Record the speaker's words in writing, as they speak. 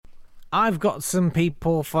I've got some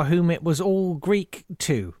people for whom it was all Greek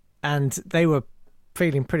too, and they were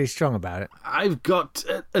feeling pretty strong about it. I've got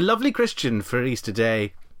a lovely Christian for Easter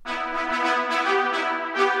Day.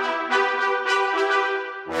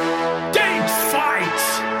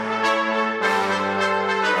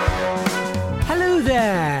 Hello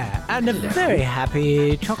there, and a very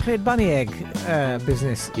happy chocolate bunny egg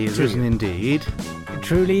business. He has risen indeed.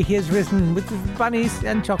 Truly, he has risen with bunnies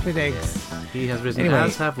and chocolate eggs. He has risen, Anyway.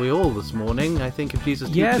 as have we all this morning. I think if Jesus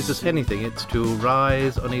teaches us anything, it's to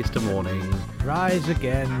rise on Easter morning. Rise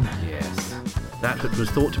again. Yes. That which was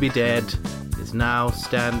thought to be dead is now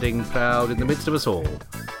standing proud in the midst of us all,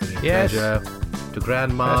 bringing Yes. pleasure to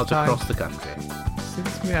grandmas First time. across the country.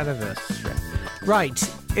 Since my anniversary.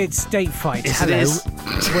 Right, it's Date Fight. Yes, it Hello. is.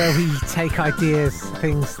 Where we take ideas,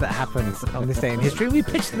 things that happened on this day in history, and we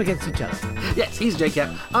pitch them against each other. Yes, he's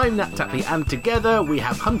Jacob, I'm Nat Tapley, and together we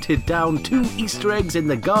have hunted down 2 Easter eggs in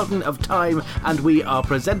the Garden of Time, and we are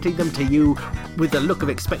presenting them to you with the look of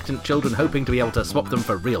expectant children hoping to be able to swap them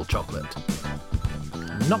for real chocolate.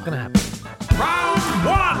 Not going to happen. Round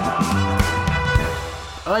 1!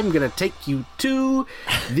 I'm going to take you to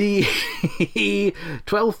the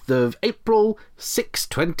 12th of April,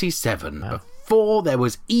 627, before there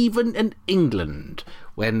was even an England,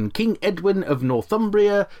 when King Edwin of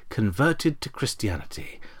Northumbria converted to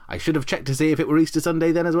Christianity. I should have checked to see if it were Easter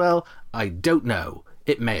Sunday then as well. I don't know.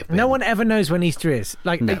 It may have been. No one ever knows when Easter is.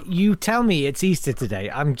 Like, No. you tell me it's Easter today,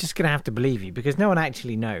 I'm just going to have to believe you, because no one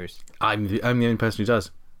actually knows. I'm the only person who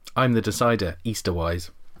does. I'm the decider,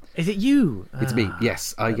 Easter-wise. Is it you? It's me,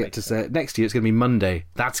 yes. I get to say next year it's going to be Monday.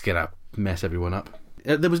 That's going to mess everyone up.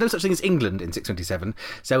 There was no such thing as England in 627,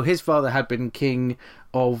 so his father had been king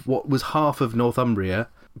of what was half of Northumbria,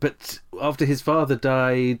 but after his father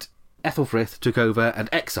died, Ethelfrith took over and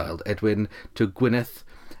exiled Edwin to Gwynedd,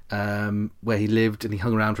 where he lived and he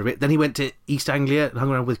hung around for a bit. Then he went to East Anglia and hung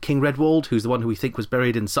around with King Redwald, who's the one who we think was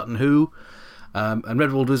buried in Sutton Hoo, and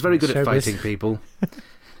Redwald was very good at fighting people.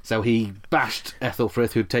 So he bashed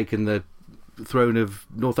Ethelfrith, who'd taken the throne of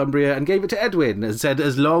Northumbria, and gave it to Edwin and said,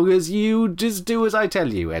 as long as you just do as I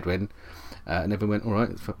tell you, Edwin. And Edwin went, all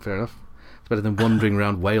right, fair enough. It's better than wandering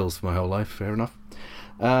around Wales for my whole life, fair enough.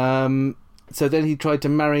 So then he tried to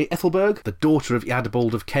marry Ethelberg, the daughter of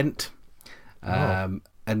Eadbald of Kent.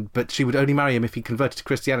 But she would only marry him if he converted to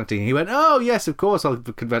Christianity. And he went, oh, yes, of course I'll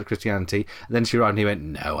convert to Christianity. And then she arrived and he went,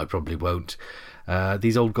 no, I probably won't.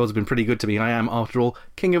 These old gods have been pretty good to me. I am, after all,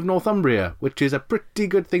 King of Northumbria, which is a pretty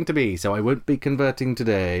good thing to be, so I won't be converting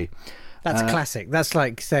today. That's classic. That's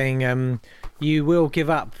like saying, you will give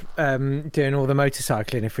up doing all the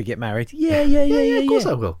motorcycling if we get married. Yeah. Of course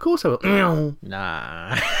I will. Of course I will.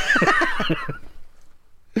 Nah.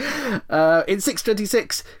 In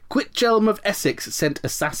 626, Cuichelm of Essex sent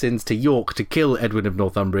assassins to York to kill Edwin of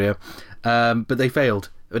Northumbria, but they failed.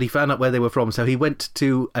 But he found out where they were from, so he went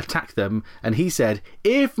to attack them, and he said,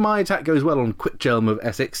 if my attack goes well on Cuichelm of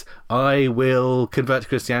Essex, I will convert to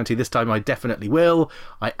Christianity. This time I definitely will.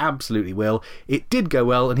 I absolutely will. It did go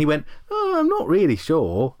well, and he went, oh, I'm not really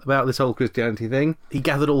sure about this whole Christianity thing. He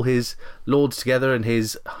gathered all his lords together and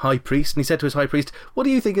his high priest, and he said to his high priest, what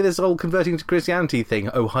do you think of this whole converting to Christianity thing,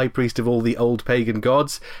 O high priest of all the old pagan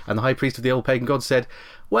gods? And the high priest of the old pagan gods said,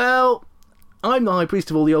 well, I'm the high priest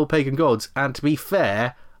of all the old pagan gods, and to be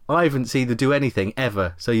fair, I haven't seen them do anything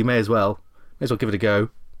ever, so you may as well give it a go.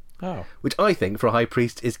 Oh, Which I think, for a high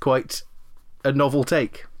priest, is quite a novel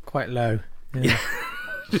take. quite low. Yeah.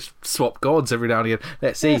 Just swap gods every now and again.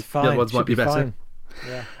 Let's see. It's fine. The other ones Should might be better. fine.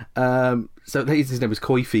 Yeah. So his name was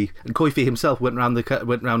Coifi, and Coifi himself went round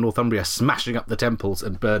Northumbria, smashing up the temples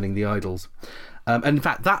and burning the idols. And in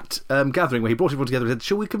fact, that gathering where he brought everyone together and said,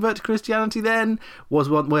 shall we convert to Christianity then? Was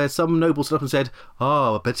one where some noble stood up and said,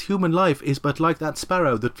 but human life is but like that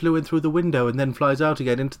sparrow that flew in through the window and then flies out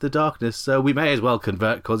again into the darkness, so we may as well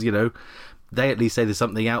convert, because, they at least say there's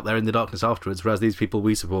something out there in the darkness afterwards, whereas these people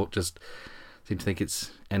we support just seem to think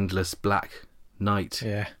it's endless black night.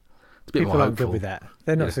 Yeah. It's a bit People more aren't good hopeful. with that.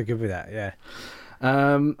 They're not so good with that, yeah.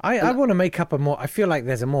 I want to make up I feel like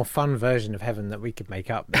there's a more fun version of heaven that we could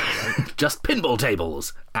make up. just pinball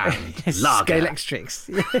tables and lager. Scalextrics.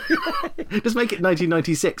 Just make it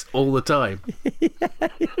 1996 all the time.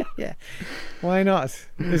 Yeah. Why not?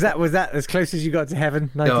 Was that as close as you got to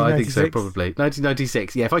heaven? 1996? No, I think so, probably.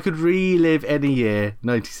 1996. Yeah, if I could relive any year,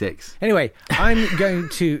 96. Anyway, I'm going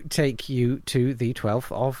to take you to the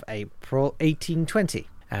 12th of April 1820.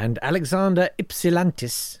 And Alexander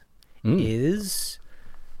Ypsilantis is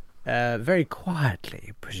very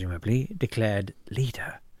quietly, presumably, declared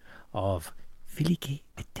leader of Filiki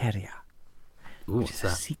Eteria. Ooh, Which what's is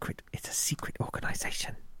that? it's a secret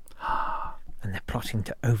organisation. and they're plotting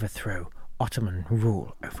to overthrow Ottoman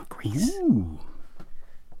rule over Greece. Ooh.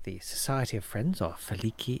 The Society of Friends, or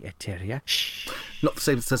Feliki Eteria. Shh. Not the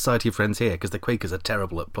same Society of Friends here, because the Quakers are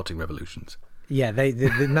terrible at plotting revolutions. Yeah, they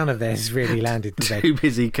none of theirs really landed today. Too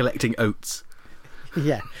busy collecting oats.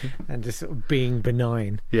 Yeah, and just sort of being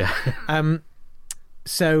benign. Yeah.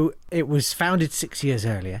 So it was founded 6 years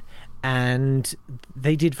earlier, and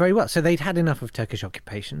they did very well. So they'd had enough of Turkish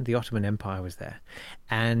occupation. The Ottoman Empire was there,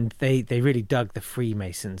 and they really dug the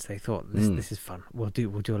Freemasons. They thought this is fun. We'll do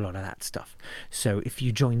a lot of that stuff. So if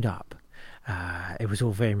you joined up, it was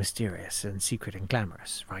all very mysterious and secret and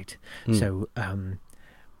glamorous, right? So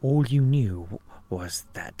all you knew was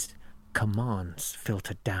that commands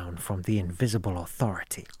filtered down from the invisible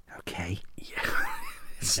authority. Okay. Yeah.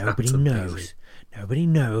 Nobody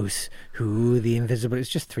knows who the invisible. It's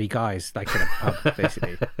just three guys, like in a pub,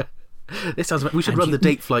 basically. This sounds. We should run the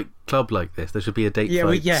Date Fight Club like this. There should be a Date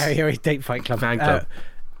Fight. A Date Fight Club. Fan club.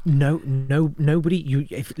 Nobody.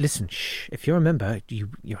 Listen. Shh. If you're a member,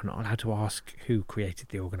 you're not allowed to ask who created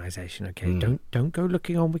the organisation. Okay. Don't go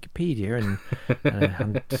looking on Wikipedia in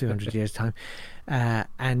 200 years' time.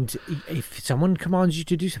 And if someone commands you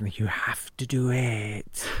to do something, you have to do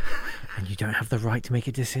it, and you don't have the right to make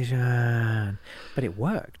a decision. But it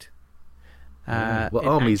worked. Well,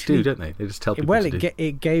 armies do, don't they? They just tell people. Well, to do.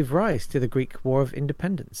 It gave rise to the Greek War of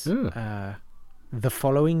Independence the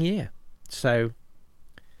following year. So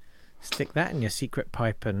stick that in your secret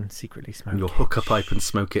pipe and secretly smoke your it. hookah pipe and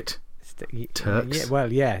smoke it. Turks.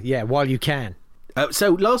 Yeah, while you can.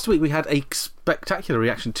 So last week we had a spectacular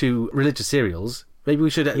reaction to religious serials. Maybe we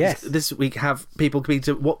should this week have people be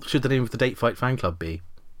to what should the name of the Date Fight fan club be?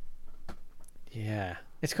 Yeah.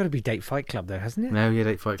 It's got to be Date Fight Club, though, hasn't it? No, yeah,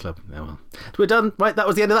 Date Fight Club. Oh, well. We're done. Right, that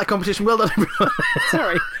was the end of that competition. Well done, everyone.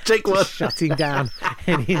 Sorry. Jake won. Shutting down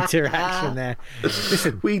any interaction there.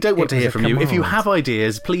 Listen, we don't want to hear from you. command. If you have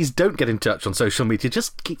ideas, please don't get in touch on social media.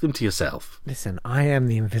 Just keep them to yourself. Listen, I am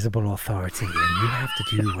the invisible authority, and you have to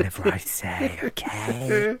do whatever I say,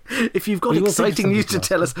 okay? If you've got exciting news to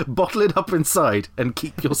tell us, bottle it up inside and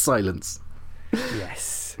keep your silence.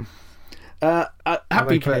 Yes. Happy I'm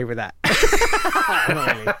okay with that.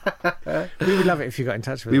 We would love it if you got in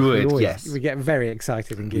touch with us. We would, yes. We get very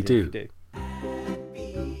excited and giddy. We do.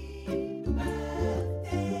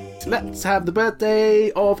 Let's have the birthday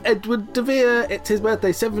of Edward de Vere. It's his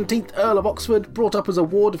birthday, 17th Earl of Oxford, brought up as a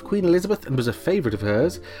ward of Queen Elizabeth and was a favourite of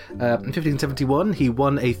hers. In 1571, he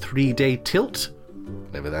won a 3-day tilt.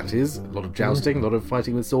 Whatever that is. A lot of jousting, a lot of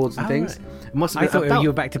fighting with swords and things. Right. It must have I been thought you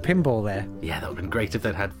were back to pinball there. Yeah, that would have been great if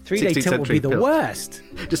they'd had 3-day 16th tilt would be the tilt. worst.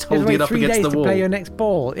 Just holding it up 3 against days the wall. to play your next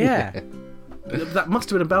ball. Yeah. That must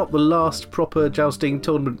have been about the last proper jousting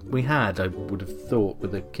tournament we had, I would have thought,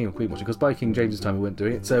 with the King and Queen watching, because by King James's time we weren't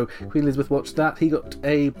doing it. So Queen Elizabeth watched that. He got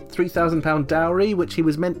a £3,000 dowry, which he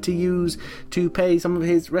was meant to use to pay some of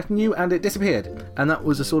his retinue, and it disappeared. And that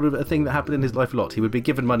was a sort of a thing that happened in his life a lot. He would be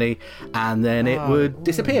given money, and then it would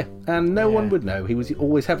disappear, and no one would know. He was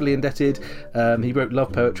always heavily indebted. He wrote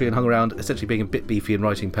love poetry and hung around essentially being a bit beefy and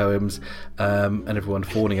writing poems, and everyone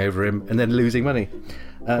fawning over him, and then losing money.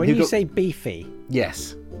 When you say beefy...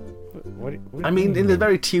 Yes. What I mean, in the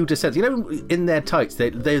very Tudor sense. You know, in their tights,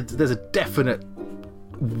 there's a definite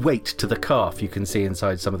weight to the calf you can see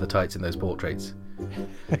inside some of the tights in those portraits.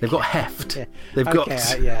 They've got heft. Yeah. They've got...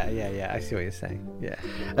 Yeah, I see what you're saying. Yeah.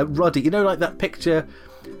 Ruddy, you know, like that picture...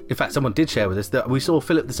 In fact, someone did share with us that we saw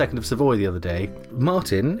Philip II of Savoy the other day.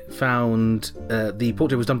 Martin found the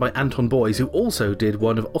portrait was done by Anton Boys, who also did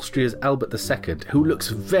one of Austria's Albert II, who looks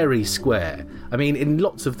very square. I mean, in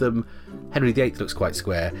lots of them, Henry VIII looks quite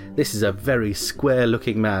square. This is a very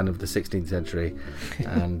square-looking man of the 16th century.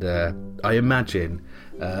 And I imagine...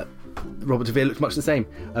 Robert de Vere looks much the same.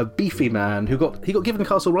 A beefy man who got given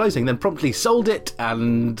Castle Rising, then promptly sold it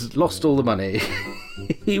and lost all the money.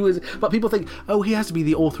 But people think, oh, he has to be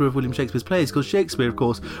the author of William Shakespeare's plays, because Shakespeare, of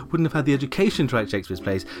course, wouldn't have had the education to write Shakespeare's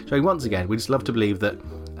plays. Showing once again, we just love to believe that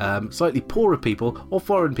slightly poorer people, or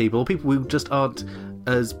foreign people who just aren't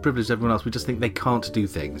as privileged as everyone else, we just think they can't do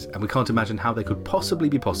things, and we can't imagine how they could possibly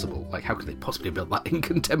be possible. Like, how could they possibly build that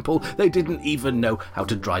Incan temple? They didn't even know how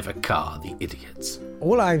to drive a car, the idiots.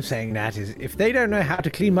 All I'm saying, Nat, is if they don't know how to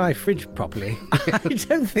clean my fridge properly, I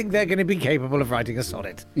don't think they're going to be capable of writing a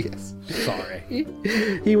sonnet. Yes. Sorry.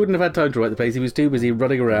 He wouldn't have had time to write the plays. He was too busy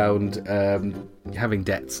running around having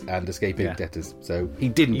dets and escaping debtors. So he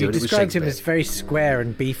didn't do it. You described him as very square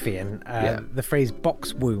and beefy, and the phrase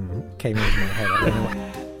box womb came into my head. I don't know why.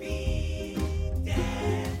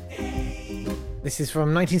 This is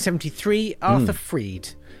from 1973, Arthur Freed.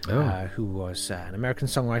 Who was an American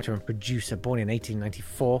songwriter and producer born in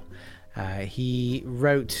 1894. He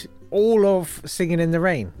wrote all of Singing in the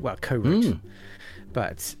Rain. Well, co-wrote,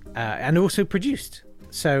 but and also produced.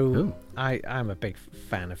 So I'm a big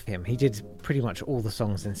fan of him. He did pretty much all the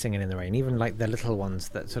songs in Singing in the Rain, even like the little ones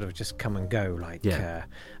that sort of just come and go, like I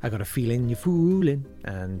Got a Feeling You're Fooling,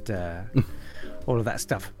 and all of that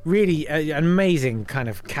stuff. Really an amazing kind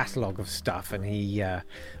of catalogue of stuff. And he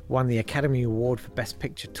won the Academy Award for Best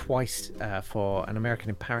Picture twice for An American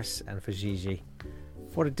in Paris and for Gigi.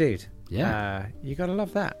 What a dude. Yeah. You got to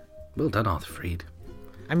love that. Well done, Arthur Freed.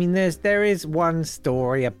 I mean, there is one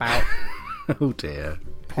story about... Oh dear.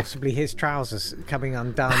 Possibly his trousers coming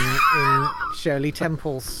undone in Shirley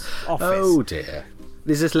Temple's office. Oh dear.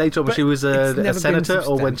 Is this later on when she was a senator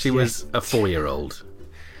or when she was a 4-year-old?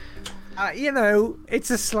 It's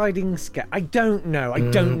a sliding scale. I don't know. I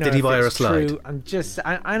don't know. Did he if buy her it's a slide? True. I'm just.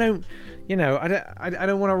 I don't. I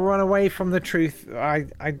don't want to run away from the truth.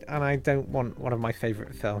 And I don't want one of my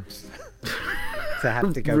favourite films to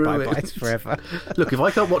have to go bye-bye forever. Look, if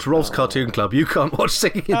I can't watch Rolf's Cartoon Club, you can't watch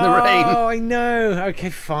Singing in the Rain. Oh, I know.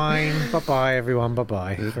 Okay, fine. Bye-bye, everyone.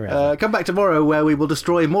 Bye-bye. Forever. Come back tomorrow where we will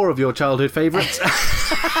destroy more of your childhood favourites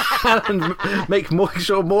and make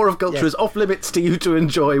sure more of culture is off limits to you to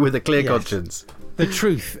enjoy with a clear conscience. The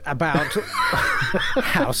truth about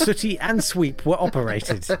how Sooty and Sweep were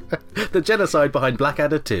operated. The genocide behind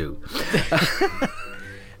Blackadder 2.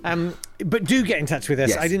 But do get in touch with us.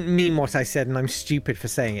 Yes. I didn't mean what I said, and I'm stupid for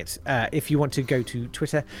saying it. If you want to go to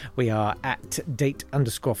Twitter, we are at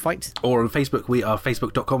 @date_fight. Or on Facebook, we are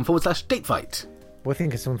facebook.com/datefight. We'll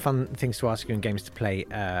think of some fun things to ask you and games to play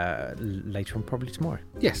later on, probably tomorrow.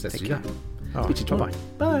 Yes, let's do that. All right, bye-bye.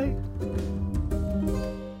 Bye.